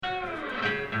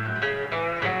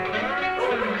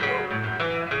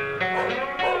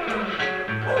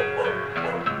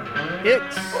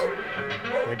It's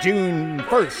the June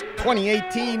 1st,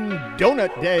 2018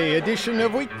 Donut Day edition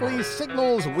of Weekly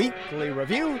Signals Weekly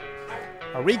Review.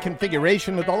 A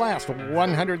reconfiguration of the last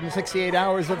 168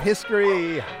 hours of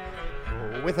history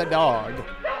with a dog.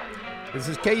 This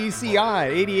is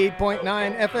KUCI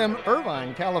 88.9 FM,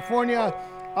 Irvine, California.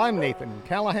 I'm Nathan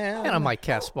Callahan. And I'm Mike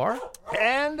Kaspar.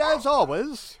 And as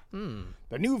always,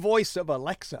 the new voice of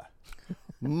Alexa,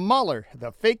 Mahler,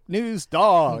 the fake news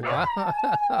dog.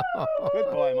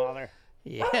 Good boy, Mahler.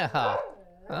 Yeah.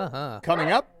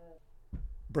 Coming up,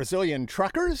 Brazilian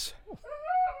truckers,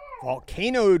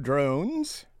 volcano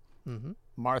drones,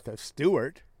 Martha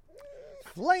Stewart,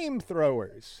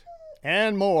 flamethrowers,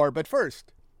 and more. But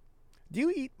first, do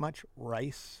you eat much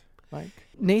rice, Mike?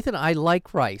 Nathan, I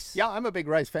like rice. Yeah, I'm a big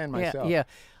rice fan myself. Yeah.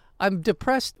 I'm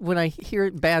depressed when I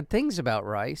hear bad things about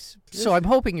rice. So I'm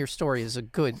hoping your story is a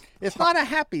good... It's not a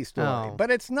happy story, Oh. but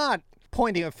it's not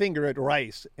pointing a finger at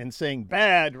rice and saying,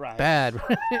 bad rice. Bad.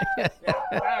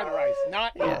 Bad rice,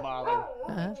 not you, Mahler.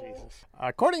 Jesus.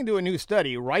 According to a new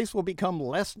study, rice will become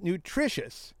less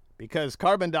nutritious because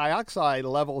carbon dioxide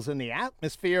levels in the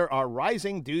atmosphere are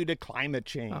rising due to climate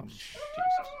change.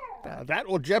 That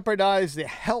will jeopardize the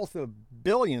health of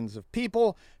billions of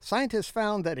people. Scientists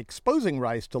found that exposing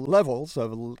rice to levels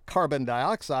of carbon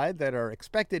dioxide that are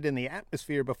expected in the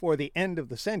atmosphere before the end of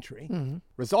the century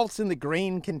results in the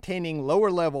grain containing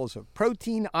lower levels of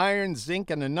protein, iron,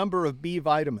 zinc, and a number of B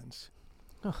vitamins.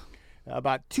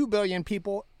 About 2 billion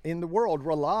people in the world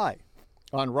rely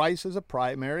on rice as a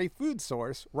primary food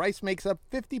source. Rice makes up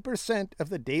 50% of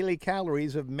the daily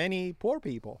calories of many poor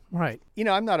people. Right. You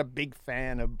know, I'm not a big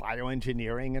fan of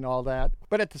bioengineering and all that,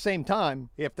 but at the same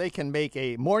time, if they can make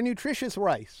a more nutritious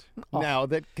rice now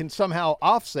that can somehow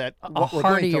offset what we're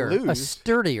going to lose. A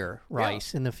sturdier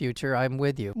rice in the future, I'm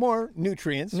with you. More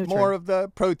nutrients, more of the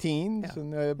proteins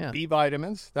and the B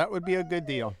vitamins, that would be a good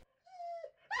deal.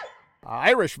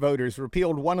 Irish voters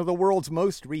repealed one of the world's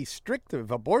most restrictive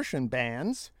abortion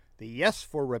bans. The yes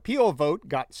for repeal vote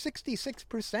got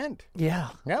 66%. Yeah.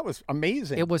 That was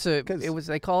amazing. It was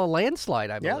they call a landslide,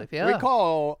 I believe. Yeah. We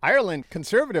call Ireland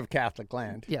conservative Catholic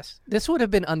land. Yes. This would have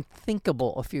been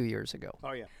unthinkable a few years ago.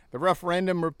 Oh, yeah. The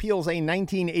referendum repeals a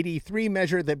 1983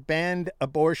 measure that banned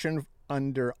abortion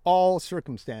under all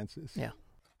circumstances. Yeah.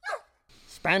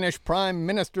 Spanish Prime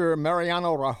Minister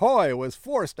Mariano Rajoy was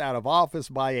forced out of office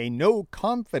by a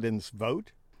no-confidence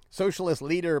vote. Socialist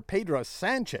leader Pedro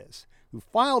Sanchez, who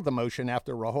filed the motion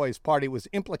after Rajoy's party was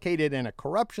implicated in a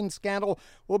corruption scandal,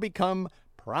 will become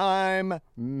Prime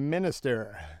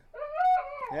Minister.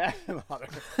 Yeah,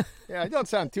 don't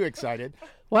sound too excited.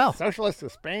 Well, Socialists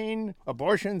of Spain,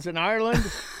 abortions in Ireland.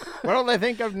 What'll they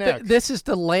think of next? This is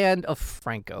the land of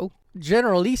Franco.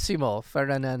 Generalissimo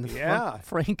Ferdinand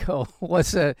Franco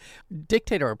was a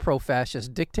dictator, a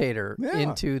pro-fascist dictator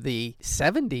into the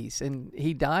 70s, and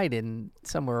he died in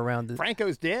somewhere around the...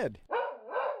 Franco's dead.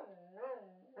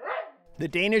 The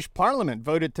Danish parliament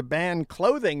voted to ban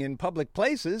clothing in public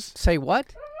places. Say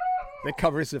what? That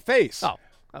covers the face. Oh,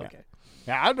 okay.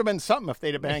 Now, that would have been something if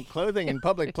they'd have banned clothing in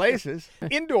public places.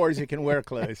 Indoors, you can wear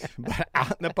clothes, but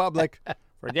out in the public,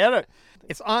 forget it.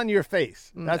 It's on your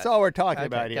face. That's all we're talking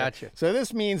about here. Gotcha. So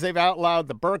this means they've outlawed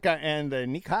the burqa and the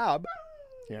niqab.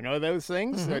 You know those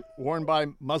things that worn by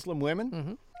Muslim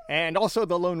women? And also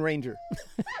the Lone Ranger.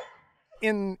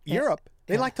 In Europe,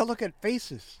 they like to look at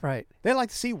faces. Right. They like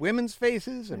to see women's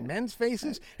faces and men's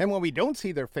faces. And when we don't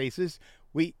see their faces,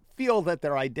 we feel that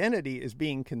their identity is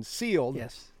being concealed.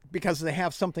 Yes. Because they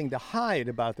have something to hide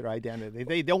about their identity.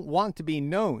 They don't want to be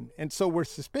known. And so we're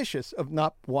suspicious of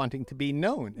not wanting to be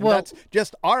known. And that's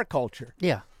just our culture.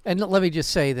 Yeah. And let me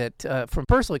just say that from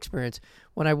personal experience,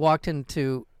 when I walked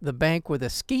into the bank with a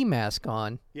ski mask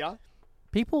on,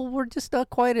 people were just not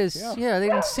quite as, they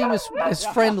didn't seem as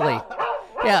friendly.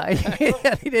 Yeah,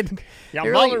 he didn't. Yeah,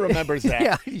 Mahler remembers that.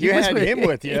 Yeah, you had him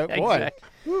with you. Yeah, Boy.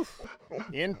 exactly.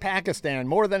 In Pakistan,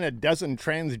 more than a dozen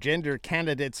transgender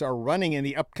candidates are running in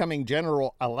the upcoming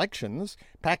general elections.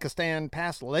 Pakistan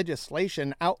passed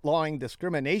legislation outlawing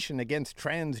discrimination against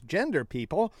transgender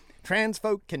people. Trans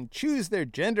folk can choose their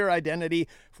gender identity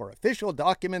for official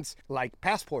documents like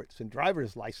passports and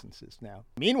driver's licenses now.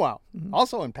 Meanwhile,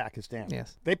 also in Pakistan,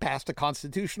 they passed a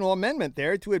constitutional amendment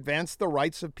there to advance the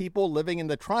rights of people living in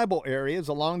the tribal areas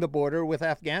along the border with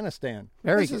Afghanistan.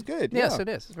 This is good. Yes, it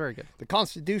is. It's very good. The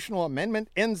constitutional amendment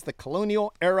ends the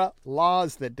colonial-era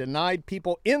laws that denied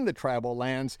people in the tribal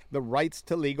lands the rights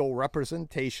to legal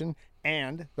representation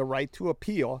and the right to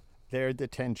appeal their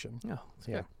detention. Oh, that's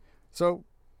good. So,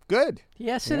 good.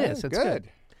 Yes, it is. It's good.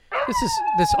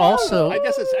 This also. I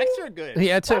guess it's extra good.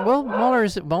 Yeah,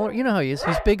 Mueller. You know how he is.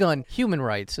 He's big on human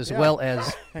rights as well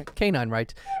as canine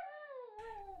rights.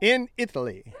 In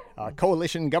Italy, a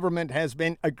coalition government has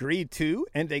been agreed to,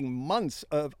 ending months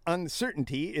of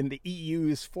uncertainty in the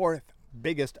EU's fourth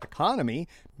biggest economy.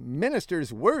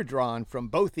 Ministers were drawn from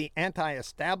both the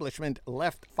anti-establishment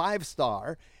left Five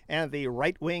Star and the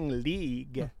right-wing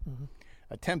League. Mm-hmm.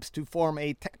 Attempts to form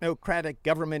a technocratic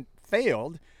government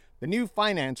failed. The new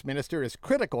finance minister is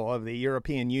critical of the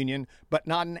European Union, but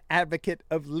not an advocate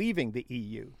of leaving the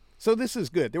EU. So this is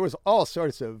good. There was all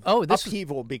sorts of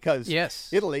upheaval because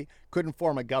Italy couldn't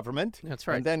form a government. That's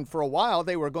right. And then for a while,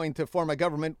 they were going to form a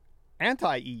government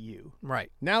anti-EU.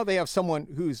 Right. Now they have someone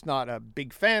who's not a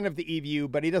big fan of the EU,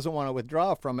 but he doesn't want to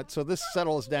withdraw from it. So this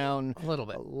settles down a little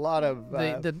bit. A lot of...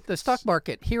 The stock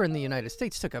market here in the United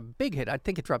States took a big hit. I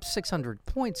think it dropped 600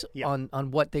 points on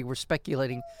what they were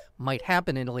speculating might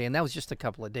happen in Italy, and that was just a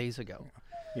couple of days ago.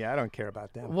 Yeah, I don't care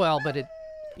about that. Well, but it...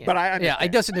 Yeah. But I understand. Yeah,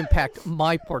 it doesn't impact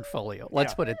my portfolio.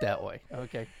 Let's put it that way.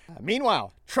 Okay.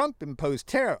 Meanwhile, Trump imposed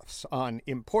tariffs on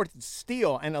imported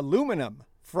steel and aluminum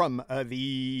from the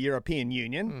European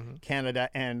Union, Canada,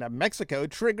 and Mexico,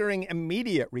 triggering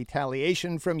immediate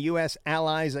retaliation from U.S.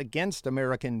 allies against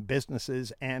American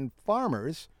businesses and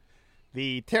farmers.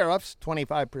 The tariffs,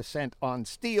 25% on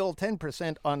steel,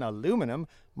 10% on aluminum,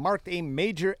 marked a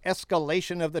major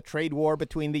escalation of the trade war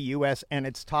between the U.S. and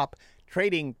its top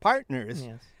trading partners.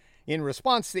 Yes. In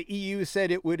response, the EU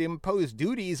said it would impose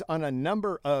duties on a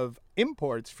number of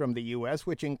imports from the U.S.,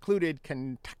 which included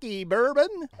Kentucky bourbon.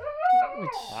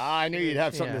 I knew you'd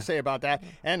have something to say about that.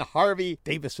 And Harley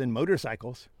Davidson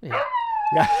motorcycles. Yeah.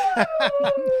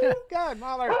 God,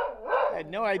 Mahler, I had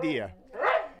no idea.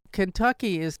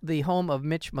 Kentucky is the home of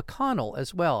Mitch McConnell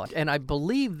as well. And I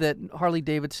believe that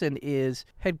Harley-Davidson is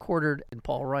headquartered in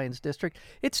Paul Ryan's district.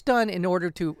 It's done in order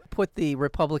to put the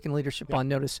Republican leadership on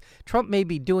notice. Trump may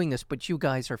be doing this, but you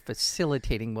guys are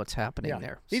facilitating what's happening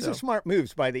there. These are smart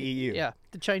moves by the EU. Yeah,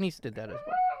 the Chinese did that as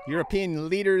well. European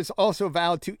leaders also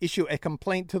vowed to issue a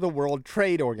complaint to the World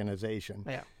Trade Organization.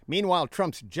 Yeah. Meanwhile,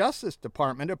 Trump's Justice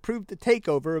Department approved the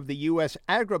takeover of the U.S.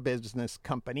 agribusiness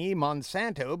company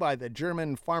Monsanto by the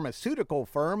German pharmaceutical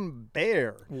firm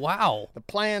Bayer. Wow. The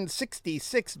planned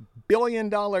 $66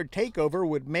 billion takeover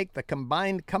would make the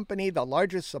combined company the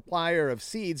largest supplier of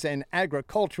seeds and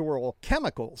agricultural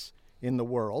chemicals in the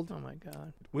world. Oh, my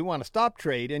God. We want to stop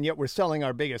trade, and yet we're selling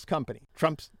our biggest company.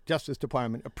 Trump's Justice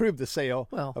Department approved the sale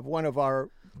of one of our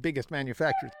biggest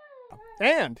manufacturers.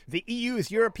 And the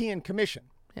EU's European Commission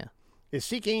is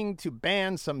seeking to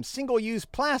ban some single-use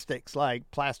plastics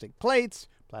like plastic plates,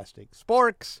 plastic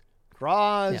sporks,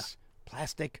 straws,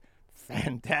 plastic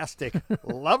fantastic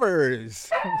lovers.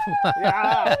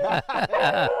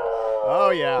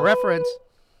 Oh, yeah. Reference.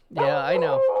 Yeah, I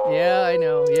know.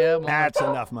 Yeah, that's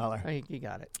enough, Mueller. You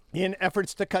got it. In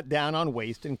efforts to cut down on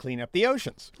waste and clean up the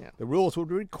oceans. Yeah. The rules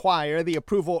would require the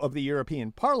approval of the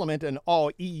European Parliament and all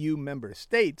EU member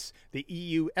states. The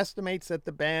EU estimates that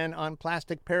the ban on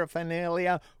plastic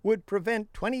paraphernalia would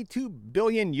prevent 22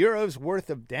 billion euros worth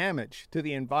of damage to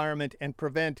the environment and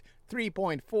prevent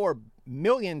 3.4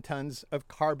 million tons of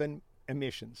carbon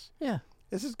emissions. Yeah.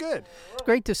 This is good. It's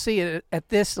great to see it at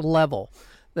this level,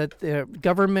 that the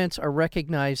governments are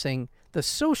recognizing the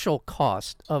social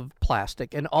cost of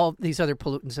plastic and all these other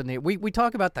pollutants in there. We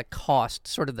talk about the cost,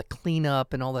 sort of the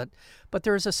cleanup and all that, but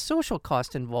there is a social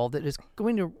cost involved that is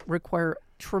going to require a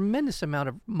tremendous amount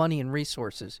of money and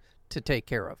resources to take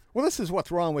care of. Well, this is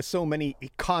what's wrong with so many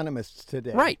economists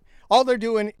today. Right. All they're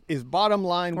doing is bottom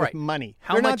line with money.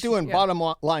 They're not doing bottom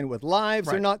line with lives.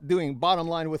 They're not doing bottom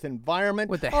line with environment.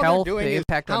 With the health, the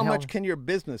impact on health. How much can your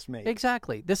business make?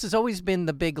 Exactly. This has always been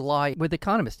the big lie with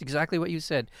economists. Exactly what you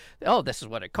said. Oh, this is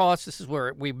what it costs. This is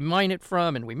where we mine it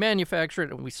from and we manufacture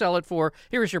it and we sell it for.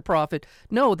 Here's your profit.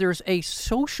 No, there's a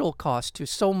social cost to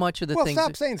so much of the things. Well,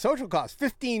 stop saying social cost.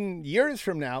 15 years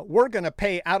from now, we're going to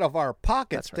pay out of our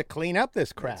pockets to clean up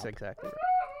this crap. That's exactly right.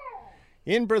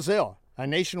 In Brazil, a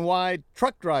nationwide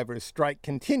truck drivers' strike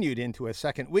continued into a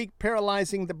second week,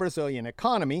 paralyzing the Brazilian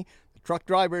economy. The truck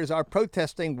drivers are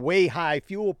protesting way high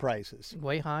fuel prices.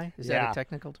 Way high? Is that a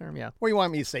technical term? Yeah. What do you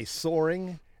want me to say,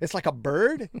 soaring? It's like a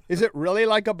bird? Is it really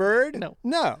like a bird?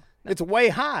 No. It's way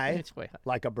high. It's way high.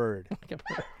 Like a bird.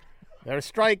 Their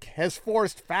strike has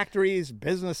forced factories,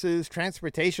 businesses,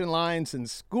 transportation lines, and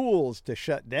schools to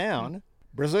shut down.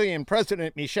 Brazilian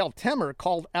President Michel Temer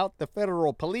called out the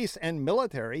federal police and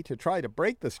military to try to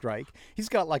break the strike. He's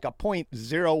got like a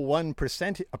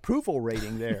 0.01% approval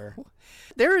rating there.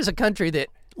 There is a country that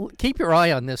keep your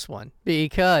eye on this one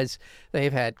because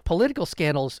they've had political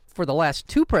scandals for the last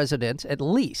 2 presidents at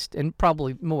least, and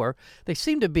probably more. They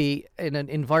seem to be in an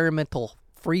environmental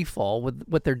free fall with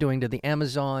what they're doing to the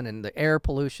Amazon and the air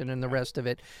pollution and the rest of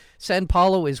it. Sao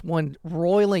Paulo is one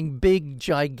roiling, big,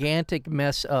 gigantic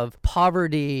mess of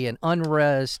poverty and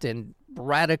unrest and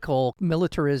radical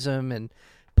militarism and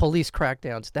police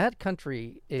crackdowns. That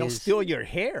country is... They'll steal your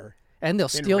hair. And they'll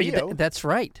steal Rio. you. That's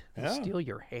right. Yeah. They'll steal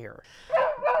your hair.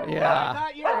 Yeah.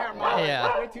 Not your hair, Mom.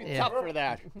 Yeah. Way too tough for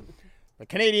that. The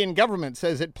Canadian government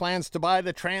says it plans to buy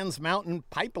the Trans Mountain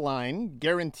Pipeline,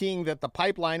 guaranteeing that the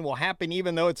pipeline will happen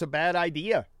even though it's a bad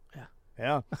idea.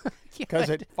 Yeah.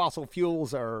 Because fossil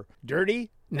fuels are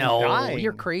dirty. No,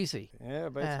 you're crazy. Yeah,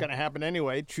 but it's going to happen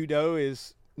anyway. Trudeau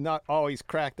is not always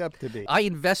cracked up to be. I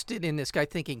invested in this guy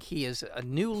thinking he is a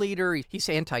new leader. He's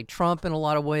anti-Trump in a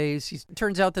lot of ways. It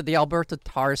turns out that the Alberta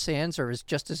tar sands are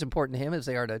just as important to him as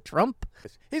they are to Trump.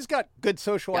 He's got good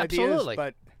social ideas,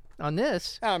 but on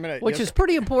this, I'm which is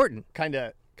pretty important. Kind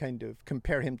of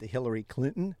compare him to Hillary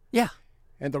Clinton. Yeah.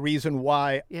 And the reason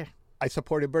why I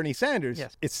supported Bernie Sanders,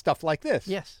 it's stuff like this.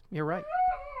 Yes, you're right.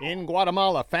 In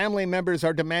Guatemala, family members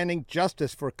are demanding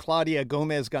justice for Claudia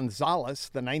Gomez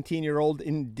Gonzalez, the 19-year-old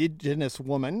indigenous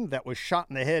woman that was shot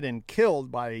in the head and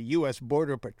killed by a U.S.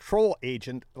 Border Patrol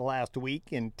agent last week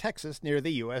in Texas near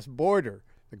the U.S. border.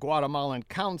 The Guatemalan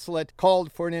consulate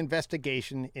called for an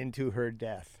investigation into her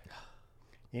death.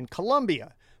 In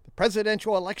Colombia, the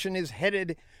presidential election is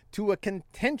headed to a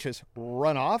contentious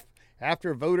runoff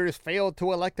after voters failed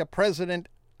to elect a president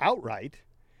outright.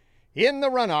 In the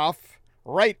runoff,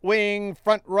 right-wing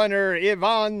frontrunner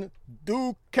Ivan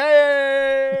Duque.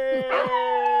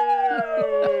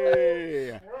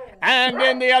 And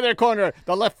in the other corner,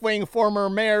 the left-wing former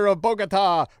mayor of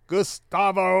Bogota,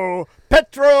 Gustavo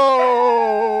Petro.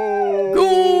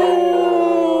 Goal!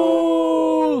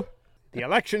 The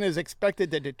election is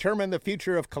expected to determine the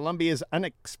future of Colombia's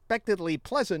unexpectedly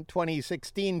pleasant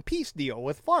 2016 peace deal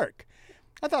with FARC.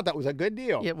 I thought that was a good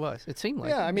deal. It was. It seemed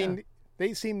like it. Yeah, I mean...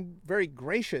 They seemed very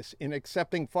gracious in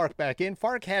accepting FARC back in.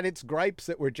 FARC had its gripes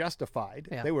that were justified.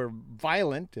 Yeah. They were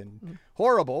violent and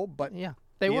horrible, but the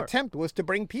attempt was to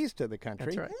bring peace to the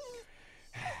country. That's right.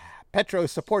 Petro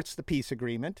supports the peace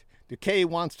agreement. Duque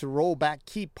wants to roll back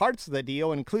key parts of the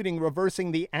deal, including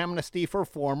reversing the amnesty for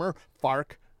former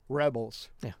FARC rebels.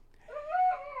 Yeah.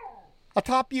 A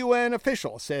top UN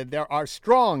official said there are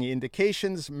strong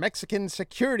indications Mexican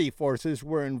security forces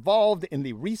were involved in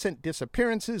the recent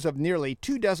disappearances of nearly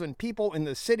 24 people in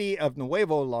the city of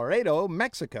Nuevo Laredo,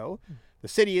 Mexico. The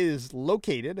city is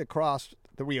located across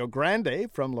the Rio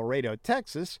Grande from Laredo,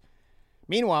 Texas.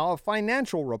 Meanwhile, a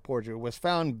financial reporter was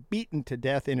found beaten to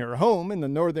death in her home in the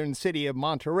northern city of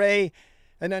Monterrey,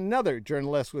 and another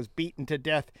journalist was beaten to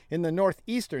death in the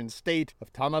northeastern state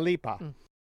of Tamaulipas.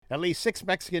 At least 6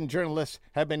 Mexican journalists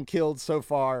have been killed so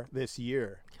far this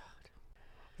year.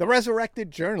 The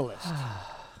resurrected journalist,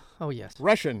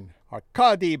 Russian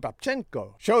Arkady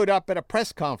Babchenko, showed up at a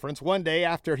press conference one day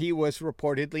after he was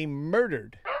reportedly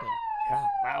murdered. Yeah,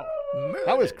 wow. Murdered.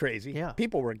 That was crazy. Yeah.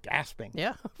 People were gasping.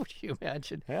 Yeah, would you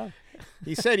imagine? Yeah.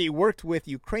 He said he worked with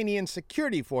Ukrainian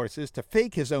security forces to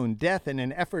fake his own death in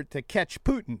an effort to catch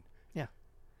Putin,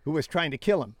 who was trying to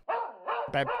kill him.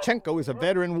 Babchenko is a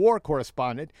veteran war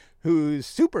correspondent who's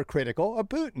super critical of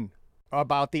Putin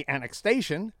about the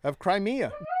annexation of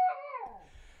Crimea.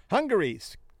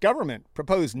 Hungary's government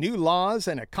proposed new laws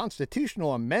and a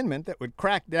constitutional amendment that would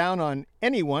crack down on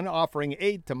anyone offering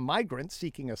aid to migrants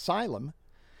seeking asylum.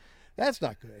 That's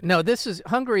not good. No,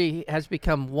 Hungary has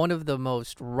become one of the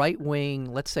most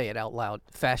right-wing, let's say it out loud,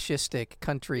 fascistic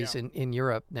countries in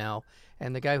Europe now,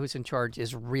 and the guy who's in charge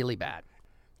is really bad.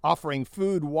 Offering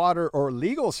food, water, or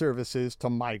legal services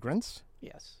to migrants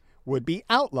would be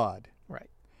outlawed. Right.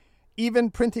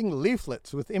 Even printing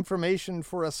leaflets with information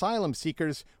for asylum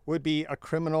seekers would be a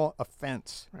criminal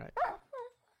offense. Right.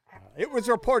 It was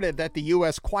reported that the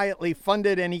U.S. quietly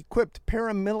funded and equipped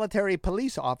paramilitary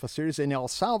police officers in El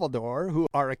Salvador who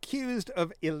are accused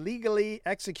of illegally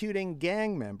executing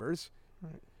gang members.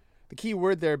 Right. The key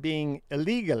word there being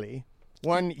illegally.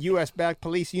 One U.S.-backed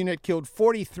police unit killed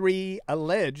 43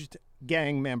 alleged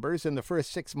gang members in the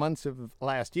first 6 months of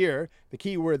last year. The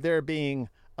key word there being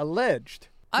alleged.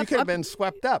 You could have been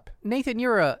swept up. Nathan,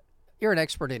 you're an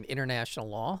expert in international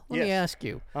law. Let me ask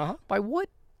you, by what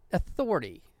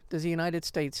authority does the United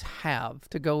States have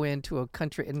to go into a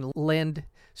country and lend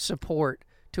support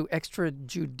to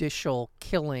extrajudicial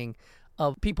killing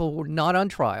of people who are not on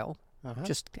trial,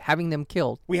 just having them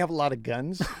killed? We have a lot of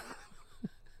guns.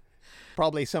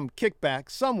 Probably some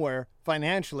kickback somewhere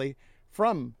financially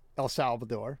from El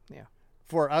Salvador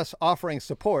for us offering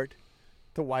support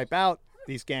to wipe out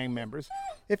these gang members.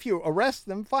 If you arrest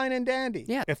them, fine and dandy.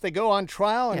 Yeah. If they go on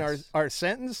trial and are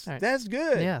sentenced, that's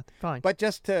good. Yeah, fine. But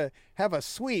just to have a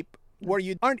sweep where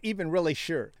you aren't even really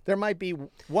sure. There might be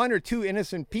 1 or 2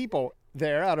 innocent people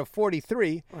there out of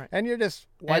 43, and you're just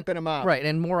wiping them out. Right,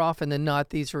 and more often than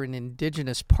not, these are in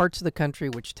indigenous parts of the country,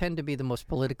 which tend to be the most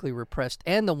politically repressed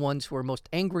and the ones who are most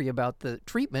angry about the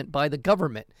treatment by the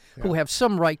government, who have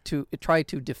some right to try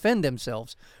to defend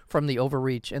themselves from the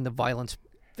overreach and the violence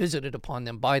visited upon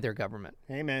them by their government.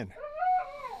 Amen.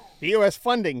 The U.S.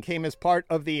 funding came as part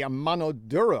of the Mano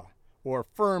Dura, or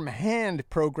Firm Hand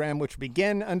program, which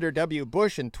began under W.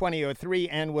 Bush in 2003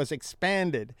 and was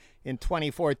expanded in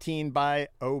 2014 by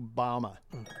Obama.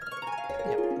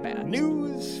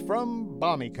 News from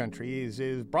Balmy Countries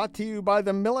is brought to you by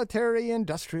the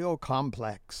military-industrial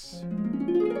complex,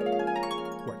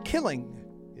 where killing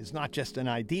is not just an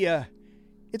idea,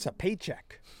 it's a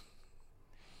paycheck.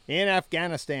 In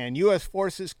Afghanistan, U.S.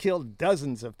 forces killed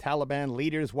dozens of Taliban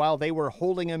leaders while they were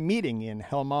holding a meeting in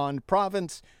Helmand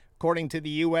province. According to the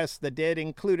U.S., the dead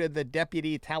included the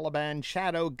deputy Taliban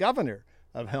shadow governor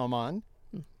of Helmand.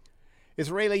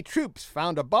 Israeli troops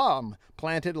found a bomb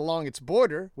planted along its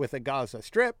border with the Gaza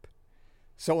Strip.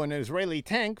 So an Israeli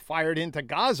tank fired into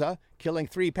Gaza, killing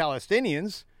 3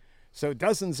 Palestinians. So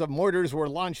dozens of mortars were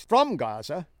launched from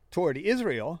Gaza toward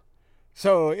Israel.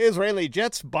 So Israeli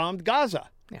jets bombed Gaza.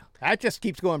 Yeah. That just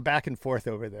keeps going back and forth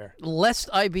over there. Lest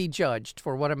I be judged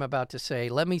for what I'm about to say,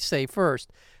 let me say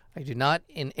first, I do not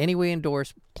in any way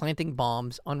endorse planting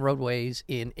bombs on roadways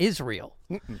in Israel.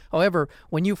 However,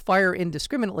 when you fire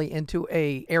indiscriminately into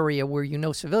an area where you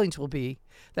know civilians will be,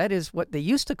 that is what they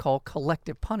used to call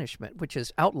collective punishment, which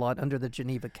is outlawed under the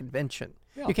Geneva Convention.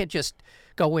 Yeah. You can't just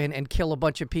go in and kill a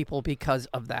bunch of people because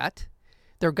of that.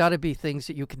 There have got to be things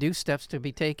that you can do, steps to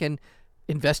be taken,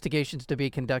 investigations to be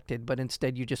conducted, but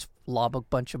instead you just lob a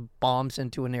bunch of bombs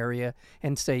into an area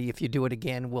and say, if you do it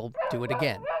again, we'll do it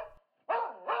again.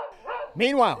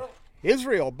 Meanwhile,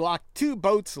 Israel blocked 2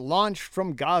 boats launched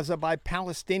from Gaza by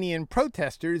Palestinian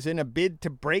protesters in a bid to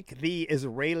break the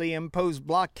Israeli-imposed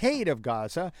blockade of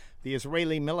Gaza. The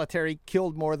Israeli military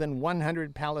killed more than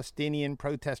 100 Palestinian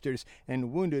protesters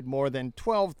and wounded more than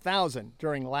 12,000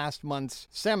 during last month's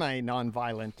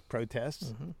semi-nonviolent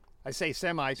protests. I say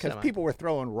semi because people were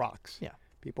throwing rocks. Yeah.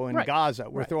 People in Gaza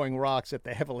were throwing rocks at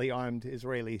the heavily armed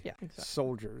Israeli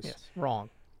soldiers. Yes, wrong.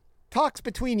 Talks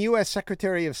between U.S.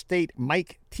 Secretary of State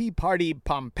Mike Tea Party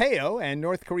Pompeo and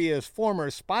North Korea's former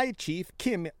spy chief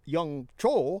Kim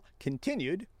Jong-chol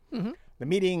continued. The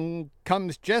meeting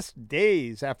comes just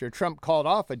days after Trump called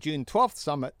off a June 12th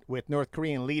summit with North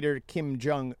Korean leader Kim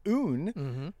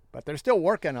Jong-un, but they're still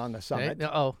working on the summit.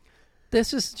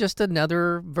 This is just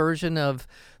another version of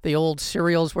the old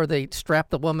serials where they strap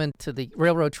the woman to the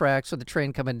railroad tracks with the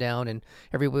train coming down, and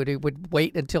everybody would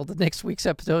wait until the next week's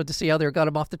episode to see how they got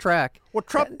him off the track. Well,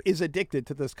 Trump is addicted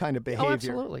to this kind of behavior. Oh,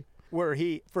 absolutely. Where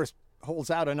he first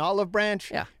holds out an olive branch,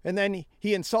 and then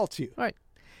he insults you. Right.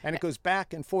 And it goes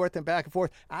back and forth and back and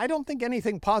forth. I don't think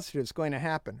anything positive is going to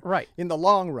happen. Right. In the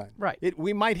long run. Right.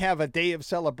 We might have a day of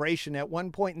celebration at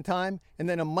one point in time, and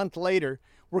then a month later,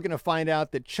 we're going to find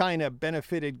out that China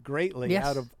benefited greatly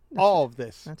out of all of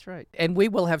this. That's right. And we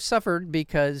will have suffered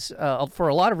because, for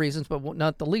a lot of reasons, but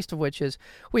not the least of which is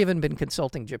we haven't been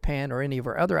consulting Japan or any of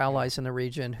our other allies in the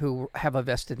region who have a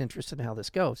vested interest in how this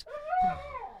goes.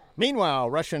 Meanwhile,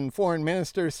 Russian Foreign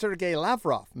Minister Sergei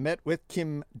Lavrov met with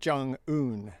Kim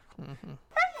Jong-un.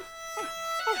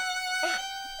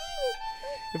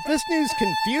 If this news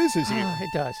confuses you, it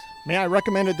does. May I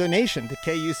recommend a donation to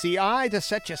KUCI to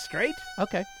set you straight?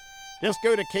 Okay. Just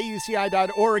go to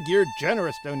KUCI.org. Your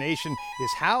generous donation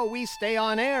is how we stay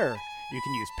on air. You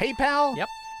can use PayPal. Yep.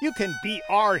 You can be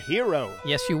our hero.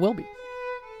 Yes, you will be.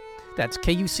 That's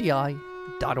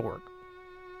KUCI.org.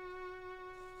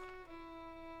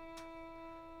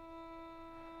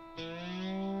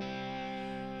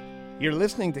 You're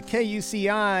listening to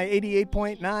KUCI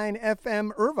 88.9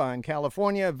 FM Irvine,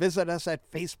 California. Visit us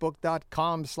at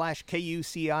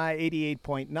facebook.com/KUCI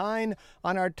 88.9,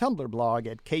 on our Tumblr blog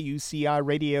at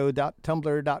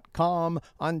kuciradio.tumblr.com,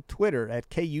 on Twitter at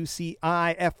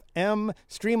KUCIFM.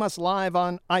 Stream us live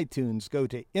on iTunes. Go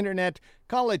to Internet,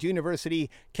 College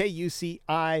University,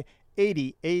 KUCI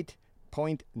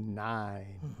 88.9.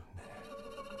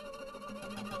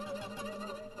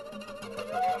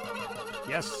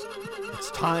 Yes,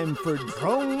 it's time for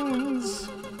drones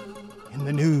in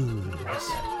the news. Yes,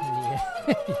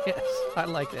 I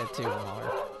like that too,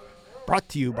 Mahler. Brought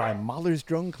to you by Mahler's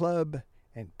Drone Club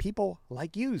and people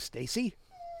like you, Stacy.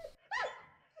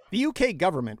 The UK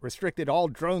government restricted all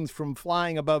drones from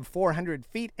flying above 400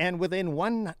 feet and within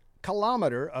 1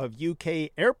 kilometer of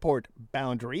UK airport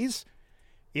boundaries.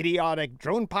 Idiotic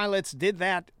drone pilots did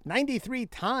that 93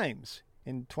 times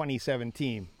in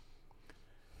 2017.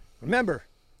 Remember,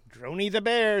 Droney the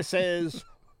Bear says,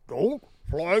 "Don't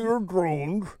fly your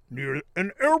drones near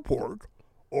an airport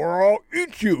or I'll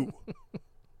eat you."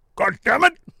 God damn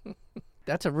it!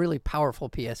 That's a really powerful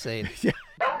PSA.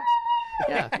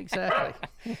 Yeah,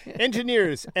 exactly.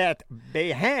 Engineers at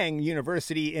Beihang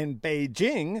University in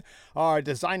Beijing are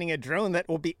designing a drone that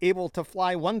will be able to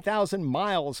fly 1,000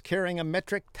 miles carrying a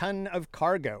metric ton of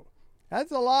cargo.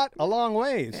 That's a long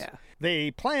ways. Yeah. They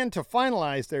plan to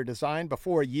finalize their design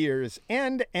before year's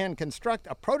end and construct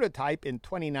a prototype in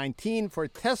 2019 for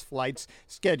test flights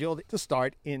scheduled to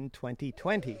start in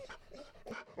 2020.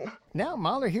 Now,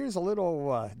 Mahler, here's a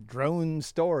little drone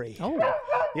story. Oh.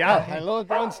 Yeah, a little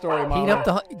drone story,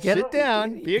 Mahler. Sit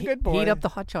down. Be a good boy. Heat up the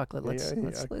hot chocolate. Let's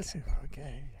listen.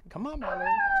 Okay. Come on, Mahler.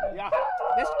 Yeah.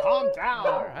 Just calm down.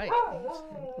 All right.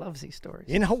 He loves these stories.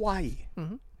 In Hawaii,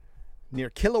 near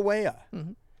Kilauea,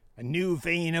 a new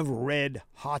vein of red,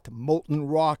 hot, molten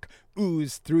rock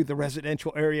oozed through the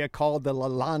residential area called the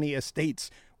Lalani Estates,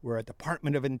 where a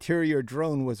Department of Interior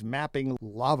drone was mapping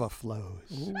lava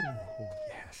flows. Ooh,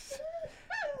 yes.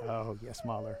 Oh, yes,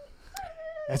 Mahler.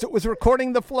 As it was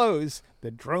recording the flows, the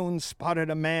drone spotted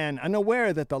a man,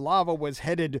 unaware that the lava was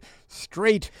headed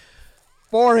straight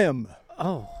for him.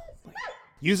 Oh.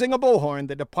 Using a bullhorn,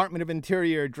 the Department of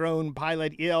Interior drone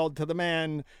pilot yelled to the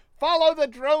man, "Follow the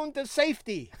drone to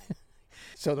safety."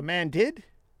 So the man did,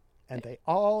 and they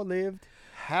all lived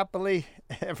happily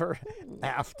ever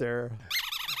after.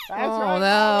 That's right,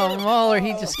 no, Mahler,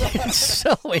 he just gets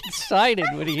so excited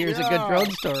when he hears a good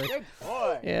drone story. Good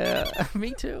boy. Yeah,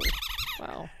 me too.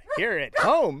 Wow. Here at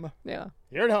home. Yeah.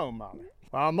 Here at home, Mahler.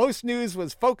 While most news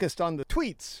was focused on the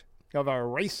tweets of our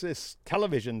racist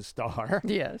television star.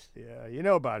 Yes. Yeah, you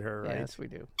know about her, right? Yes, we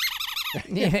do.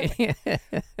 Yeah.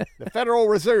 The Federal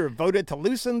Reserve voted to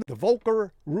loosen the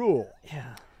Volcker Rule.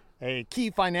 Yeah. A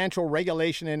key financial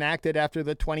regulation enacted after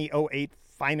the 2008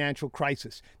 financial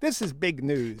crisis. This is big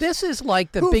news. This is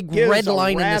like the Who big gives red a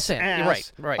line in the rat's sand.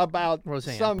 ass Right. About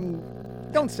Roseanne. some...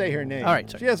 Don't say her name. All right,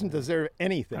 sorry. She doesn't deserve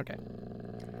anything. Okay.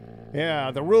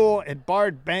 Yeah, the rule had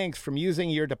barred banks from using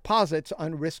your deposits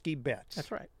on risky bets.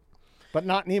 That's right. But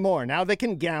not anymore. Now they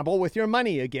can gamble with your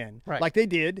money again, Right. like they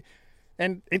did,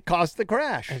 and it caused the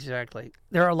crash. Exactly.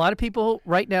 There are a lot of people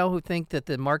right now who think that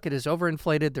the market is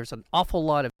overinflated. There's an awful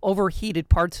lot of overheated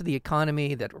parts of the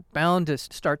economy that are bound to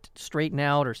start to straighten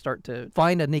out or start to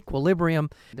find an equilibrium.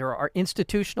 There are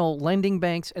institutional lending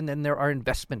banks, and then there are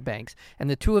investment banks. And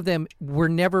the two of them were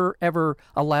never, ever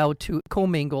allowed to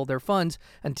commingle their funds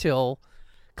until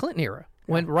Clinton era.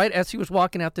 When right as he was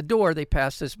walking out the door, they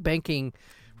passed this banking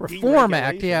Reform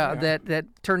Act, that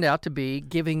turned out to be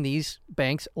giving these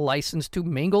banks license to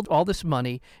mingle all this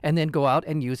money and then go out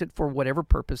and use it for whatever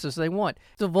purposes they want.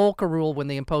 The Volcker Rule, when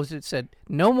they imposed it, said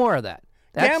no more of that.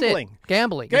 That's Gambling. It.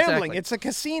 Gambling. Gambling. Exactly. It's a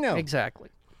casino. Exactly.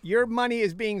 Your money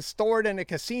is being stored in a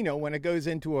casino when it goes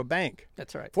into a bank.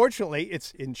 That's right. Fortunately,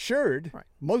 it's insured. Right.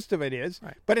 Most of it is.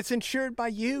 Right. But it's insured by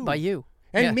you. By you.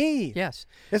 And me. Yes.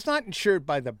 It's not insured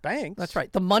by the banks. That's right.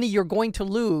 The money you're going to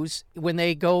lose when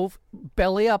they go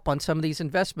belly up on some of these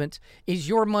investments is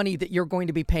your money that you're going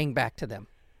to be paying back to them.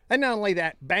 And not only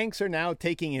that, banks are now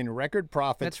taking in record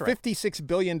profits, That's right. $56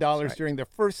 billion during the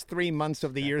first 3 months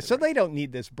of the year. So they don't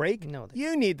need this break. No,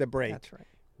 you need the break. That's right.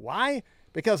 Why?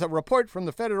 Because a report from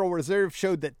the Federal Reserve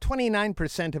showed that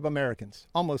 29% of Americans,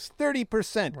 almost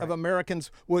 30% of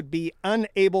Americans, would be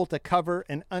unable to cover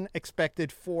an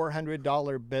unexpected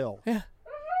 $400 bill. Yeah.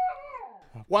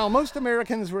 While most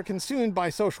Americans were consumed by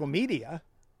social media,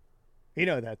 you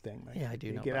know that thing, right? Yeah, I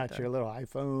do know You get about out that. your little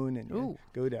iPhone and you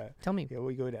go to... Tell me.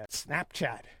 We go to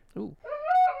Snapchat. Ooh.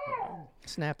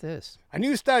 Snap this. A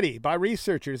new study by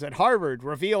researchers at Harvard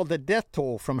revealed the death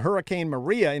toll from Hurricane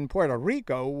Maria in Puerto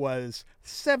Rico was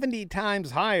 70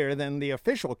 times higher than the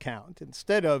official count.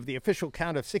 Instead of the official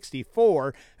count of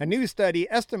 64, a new study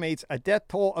estimates a death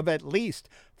toll of at least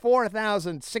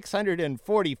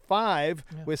 4,645,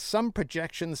 with some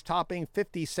projections topping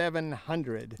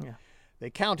 5,700. Yeah. They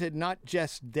counted not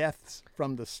just deaths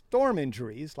from the storm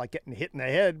injuries, like getting hit in the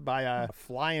head by a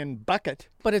flying bucket.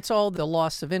 But it's all the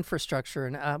loss of infrastructure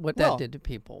and what that did to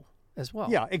people as well.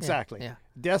 Yeah, exactly. Yeah.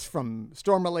 Deaths from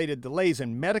storm-related delays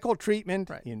in medical treatment,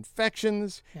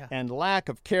 infections, and lack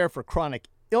of care for chronic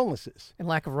illnesses. And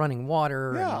lack of running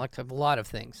water Yeah. and lack of a lot of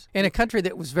things. In a country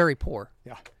that was very poor.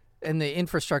 Yeah. and the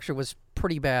infrastructure was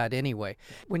pretty bad anyway.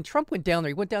 When Trump went down there,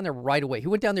 he went down there right away. He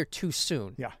went down there too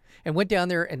soon. Yeah. And went down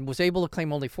there and was able to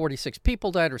claim only 46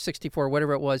 people died or 64,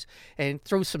 whatever it was, and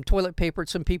throw some toilet paper at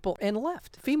some people and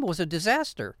left. FEMA was a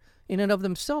disaster in and of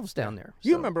themselves down there.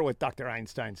 You remember what Dr.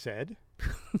 Einstein said?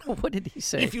 What did he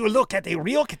say? If you look at a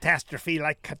real catastrophe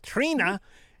like Katrina,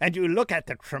 and you look at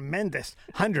the tremendous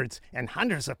hundreds and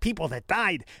hundreds of people that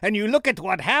died, and you look at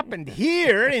what happened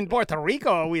here in Puerto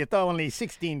Rico with only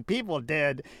 16 people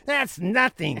dead, that's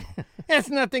nothing. That's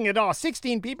nothing at all.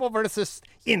 16 people versus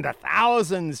in the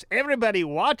thousands. Everybody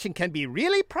watching can be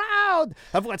really proud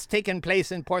of what's taken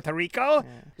place in Puerto Rico.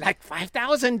 Like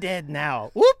 5,000 dead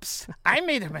now. Oops, I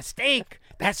made a mistake.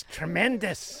 That's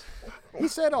tremendous. He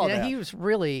said all that. Yeah, he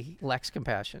really lacks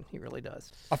compassion. He really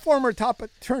does. A former top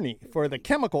attorney for the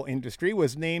chemical industry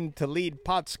was named to lead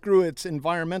Pottscrewett's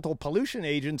Environmental Pollution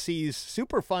Agency's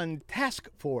Superfund Task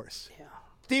Force. Yeah.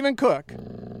 Stephen Cook.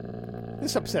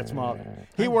 This upsets Mahler.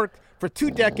 He worked for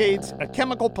 2 decades at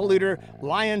chemical polluter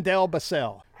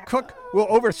LyondellBasell. Cook will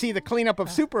oversee the cleanup of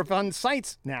Superfund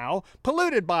sites now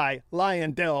polluted by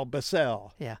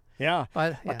LyondellBasell. Yeah. Yeah.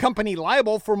 A company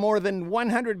liable for more than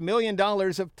 $100 million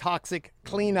of toxic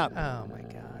cleanup. Oh, my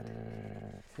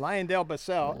God.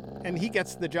 LyondellBasell, and he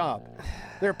gets the job.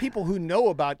 There are people who know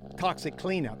about toxic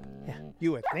cleanup. Yeah.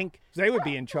 You would think they would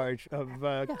be in charge of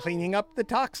cleaning up the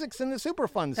toxics in the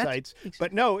Superfund sites.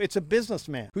 But no, it's a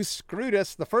businessman who screwed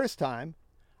us the first time.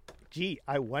 Gee,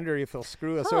 I wonder if he'll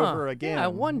screw us over again. Yeah, I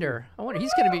wonder.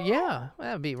 He's going to be, that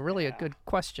would be really a good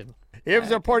question. It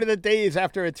was reported that days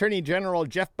after Attorney General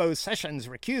Jeff Bo Sessions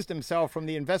recused himself from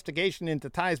the investigation into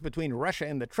ties between Russia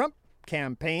and the Trump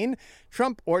campaign,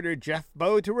 Trump ordered Jeff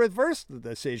Bo to reverse the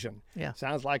decision. Yeah.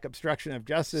 Sounds like obstruction of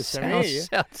justice to me.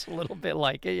 Sounds a little bit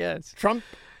like it, yes. Trump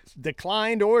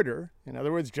declined order. In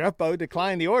other words, Jeff Bo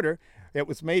declined the order. It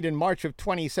was made in March of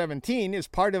 2017 as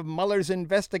part of Mueller's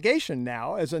investigation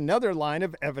now as another line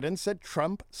of evidence that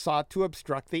Trump sought to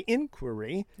obstruct the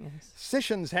inquiry. Yes.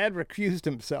 Sessions had recused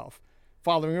himself.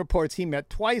 Following reports, he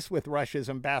met twice with Russia's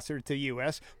ambassador to the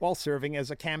U.S. while serving as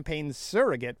a campaign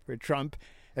surrogate for Trump.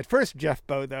 At first, Jeff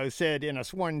Bo, though, said in a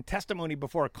sworn testimony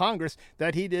before Congress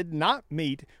that he did not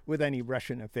meet with any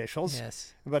Russian officials.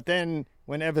 Yes. But then,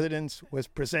 when evidence was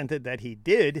presented that he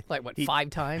did... Like, 5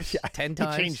 times? 10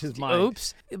 times? He changed his mind.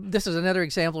 Oops. This is another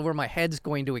example where my head's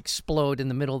going to explode in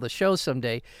the middle of the show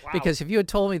someday. Wow. Because if you had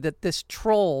told me that this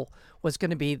troll was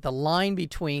going to be the line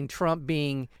between Trump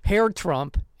being Hair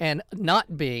Trump and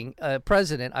not being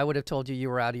president, I would have told you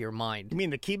were out of your mind. You mean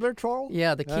the Keebler troll?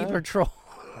 Yeah, the Keebler troll.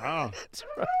 Oh. That's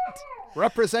right.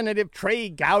 Representative Trey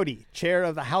Gowdy, chair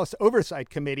of the House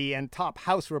Oversight Committee and top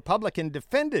House Republican,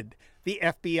 defended the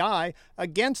FBI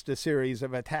against a series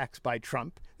of attacks by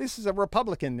Trump. This is a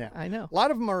Republican now. I know. A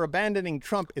lot of them are abandoning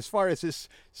Trump as far as this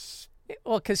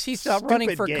because he's not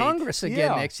running for Congress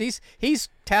again next. He's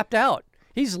tapped out.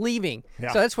 He's leaving.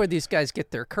 Yeah. So that's where these guys get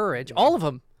their courage. All of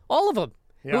them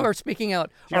who are speaking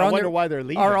out why they're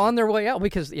leaving. Are on their way out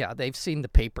because, they've seen the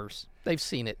papers. They've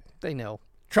seen it. They know.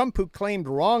 Trump, who claimed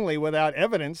wrongly without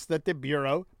evidence that the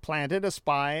Bureau planted a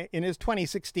spy in his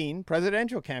 2016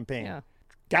 presidential campaign. Yeah.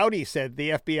 Gowdy said the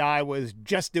FBI was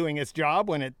just doing its job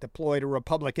when it deployed a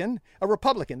Republican.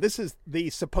 This is the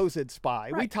supposed spy.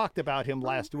 Right. We talked about him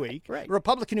last week. Right. A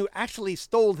Republican who actually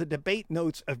stole the debate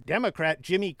notes of Democrat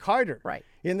Jimmy Carter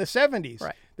in the 70s.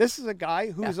 Right. This is a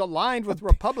guy who's aligned with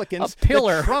Republicans a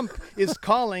pillar. that Trump is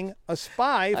calling a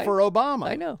spy for Obama.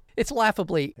 I know. It's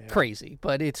laughably crazy,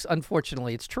 but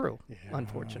unfortunately it's true. Yeah.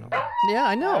 Unfortunately. Yeah,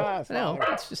 I know. I know.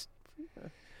 It's just...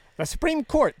 The Supreme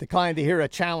Court declined to hear a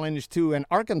challenge to an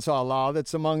Arkansas law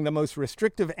that's among the most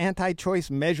restrictive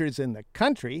anti-choice measures in the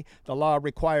country. The law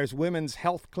requires women's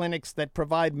health clinics that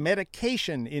provide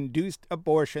medication-induced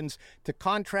abortions to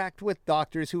contract with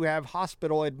doctors who have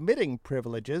hospital admitting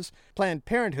privileges. Planned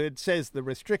Parenthood says the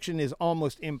restriction is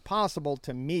almost impossible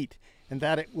to meet and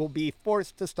that it will be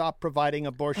forced to stop providing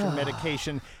abortion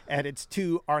medication at its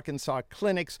 2 Arkansas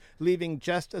clinics, leaving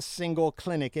just a single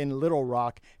clinic in Little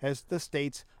Rock as the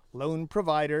state's lone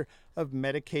provider of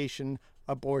medication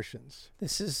abortions.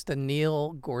 This is the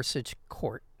Neil Gorsuch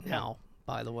court now,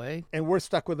 by the way. And we're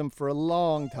stuck with them for a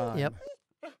long time. Yep.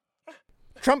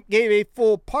 Trump gave a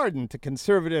full pardon to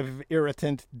conservative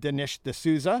irritant Dinesh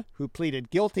D'Souza, who pleaded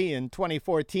guilty in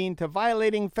 2014 to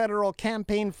violating federal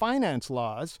campaign finance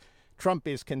laws. Trump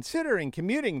is considering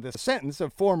commuting the sentence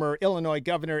of former Illinois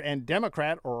governor and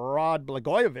Democrat Rod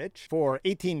Blagojevich for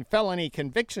 18 felony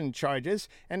conviction charges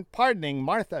and pardoning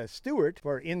Martha Stewart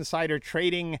for insider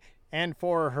trading and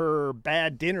for her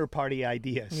bad dinner party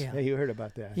ideas. Yeah. You heard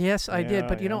about that. Yes, I did.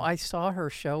 But, I saw her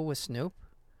show with Snoop.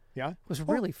 was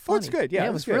really funny. Oh, it's good. Yeah,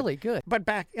 it was really good. But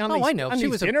back on I know.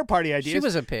 these dinner party ideas. She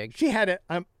was a pig. She had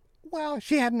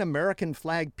she had an American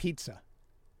flag pizza.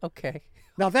 Okay.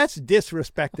 Now that's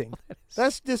disrespecting.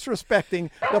 That's disrespecting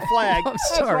the flag. I'm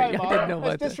sorry, I didn't know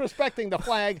about that. That's disrespecting the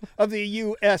flag of the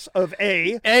U.S. of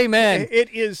A. Amen. It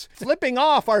is flipping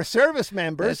off our service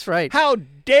members. That's right. How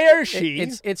dare she?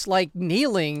 It's like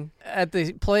kneeling at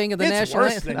the playing of the national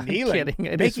anthem. It's worse than kneeling.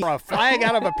 Kidding. Making a flag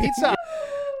out of a pizza.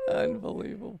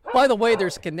 Unbelievable. By the way,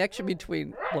 there's a connection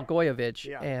between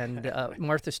Blagojevich and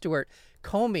Martha Stewart.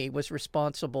 Comey was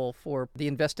responsible for the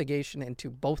investigation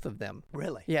into both of them.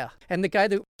 Really? Yeah. And the guy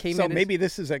that came in... So maybe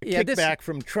this is a kickback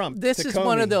from Trump This to is Comey.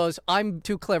 one of those, I'm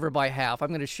too clever by half. I'm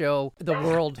going to show the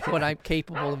world what I'm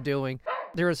capable of doing.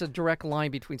 There is a direct line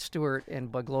between Stewart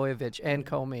and Blagojevich and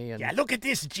Comey. And look at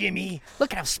this, Jimmy.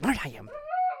 Look at how smart I am.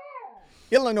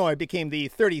 Illinois became the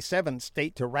 37th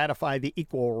state to ratify the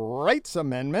Equal Rights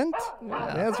Amendment.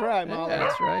 Yeah. That's right, Molly.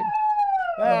 That's right.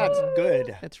 That's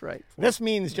good. That's right. This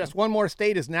means just one more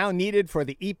state is now needed for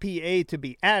the EPA to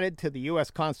be added to the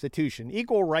U.S. Constitution.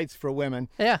 Equal rights for women.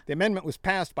 Yeah. The amendment was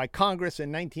passed by Congress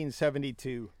in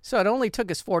 1972. So it only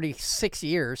took us 46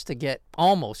 years to get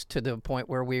almost to the point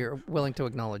where we are willing to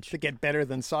acknowledge. To get better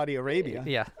than Saudi Arabia.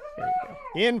 Yeah. There you go.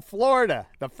 In Florida,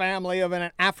 the family of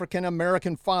an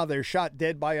African-American father shot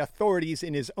dead by authorities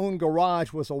in his own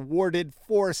garage was awarded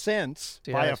 4 cents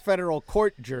by a federal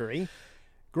court jury.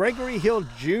 Gregory Hill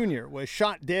Jr. was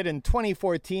shot dead in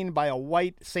 2014 by a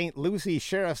white St. Lucie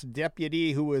sheriff's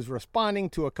deputy who was responding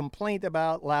to a complaint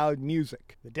about loud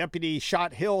music. The deputy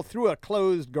shot Hill through a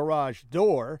closed garage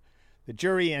door. The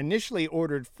jury initially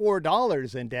ordered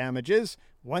 $4 in damages,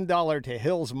 $1 to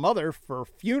Hill's mother for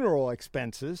funeral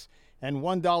expenses, and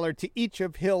 $1 to each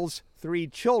of Hill's 3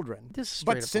 children.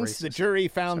 But since the jury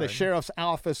found the sheriff's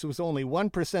office was only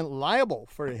 1% liable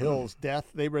for Hill's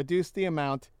death, they reduced the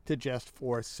amount to just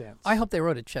 4 cents. I hope they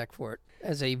wrote a check for it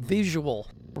as a visual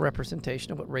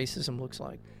representation of what racism looks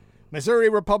like. Missouri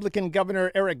Republican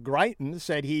Governor Eric Greitens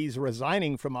said he's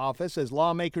resigning from office as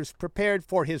lawmakers prepared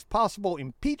for his possible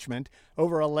impeachment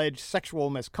over alleged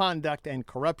sexual misconduct and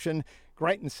corruption.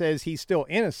 Greitens says he's still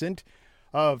innocent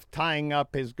of tying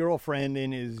up his girlfriend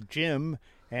in his gym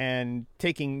and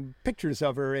taking pictures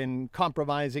of her in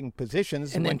compromising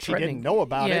positions when she didn't know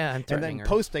about it, and then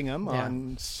posting them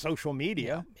on social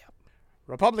media. Yeah.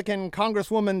 Republican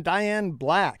Congresswoman Diane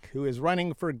Black, who is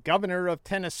running for governor of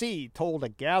Tennessee, told a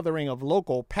gathering of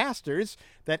local pastors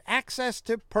that access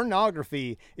to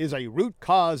pornography is a root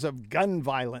cause of gun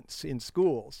violence in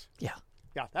schools. Yeah.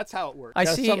 Yeah, that's how it works. I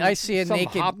see a some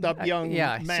naked, hopped-up young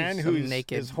man who's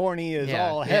naked, as horny as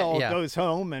all hell goes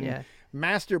home and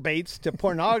masturbates to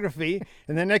pornography,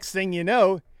 and the next thing you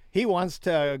know, he wants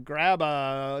to grab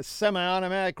a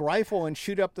semi-automatic rifle and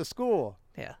shoot up the school.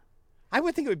 Yeah. I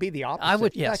would think it would be the opposite. I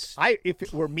would, yes. If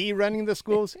it were me running the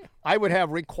schools, I would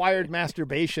have required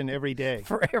masturbation every day.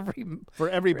 For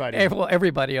everybody.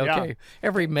 Everybody, okay. Yeah.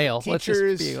 Every male.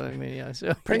 Teachers,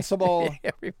 principal.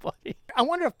 Everybody. I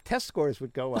wonder if test scores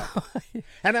would go up.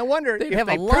 And I wonder if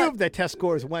they proved that test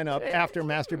scores went up after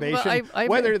masturbation,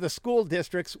 whether the school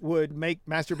districts would make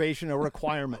masturbation a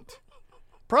requirement.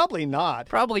 Probably not.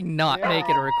 Probably not make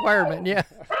it a requirement, yeah.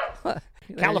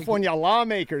 California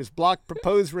lawmakers blocked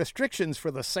proposed restrictions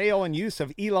for the sale and use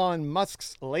of Elon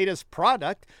Musk's latest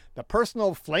product, the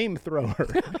personal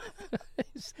flamethrower.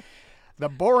 The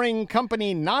Boring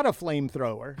Company Not a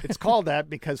Flamethrower, it's called that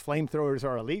because flamethrowers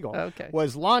are illegal,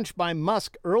 was launched by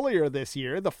Musk earlier this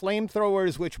year. The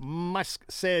flamethrowers, which Musk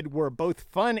said were both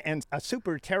fun and a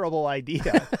super terrible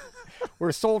idea,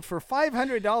 were sold for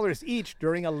 $500 each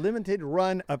during a limited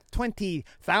run of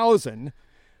 20,000.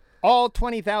 All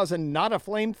 20,000 Not a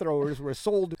Flamethrowers were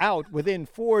sold out within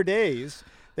 4 days.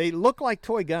 They look like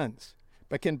toy guns,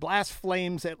 but can blast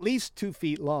flames at least 2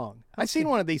 feet long. I've seen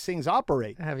one of these things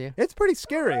operate. Have you? It's pretty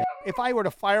scary. If I were to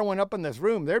fire one up in this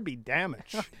room, there'd be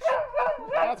damage.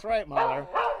 That's right, Mahler.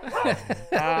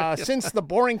 Since the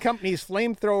Boring Company's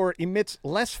flamethrower emits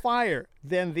less fire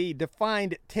than the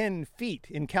defined 10 feet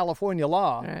in California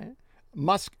law,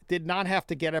 Musk did not have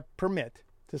to get a permit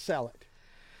to sell it.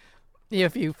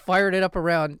 If you fired it up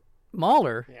around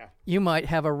Mahler, you might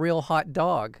have a real hot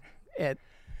dog at...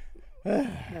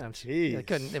 Jeez. I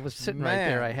couldn't. It was sitting right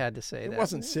there. I had to say that. It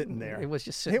wasn't sitting there. It was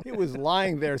just sitting there. It was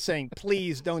lying there saying,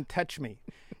 please don't touch me.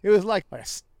 It was like a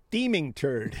steaming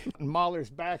turd in Mahler's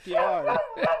backyard.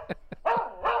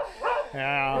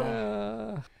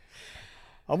 A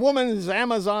woman's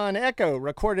Amazon Echo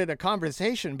recorded a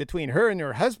conversation between her and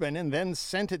her husband and then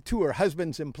sent it to her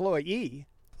husband's employee.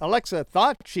 Alexa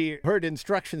thought she heard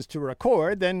instructions to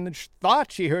record, then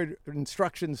thought she heard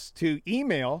instructions to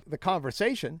email the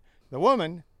conversation. The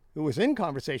woman, who was in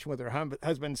conversation with her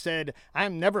husband, said,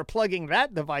 "I'm never plugging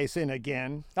that device in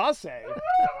again." I'll say.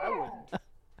 I wouldn't.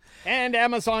 And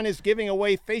Amazon is giving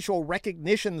away facial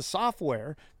recognition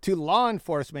software to law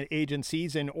enforcement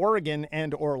agencies in Oregon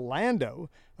and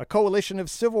Orlando. A coalition of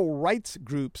civil rights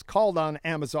groups called on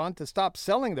Amazon to stop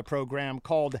selling the program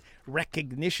called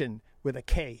Rekognition with a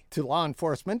K to law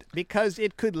enforcement because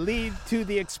it could lead to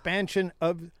the expansion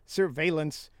of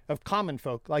surveillance of common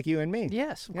folk like you and me.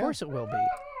 Yes, of course it will be.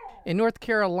 In North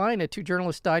Carolina, 2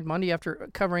 journalists died Monday after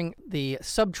covering the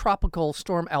subtropical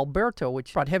storm Alberto,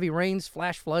 which brought heavy rains,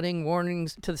 flash flooding,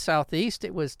 warnings to the southeast.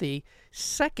 It was the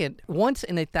second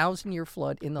once-in-a-thousand-year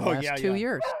flood in the last 2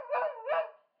 years.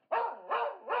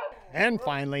 And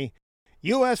finally,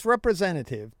 U.S.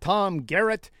 Representative Tom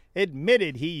Garrett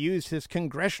admitted he used his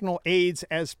congressional aides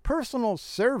as personal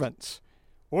servants,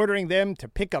 ordering them to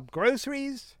pick up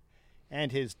groceries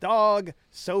and his dog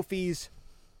Sophie's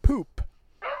poop.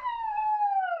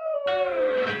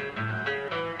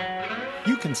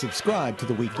 You can subscribe to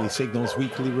the Weekly Signals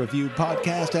Weekly Review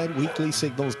podcast at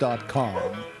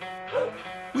weeklysignals.com.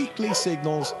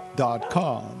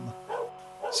 weeklysignals.com.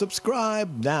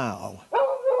 Subscribe now.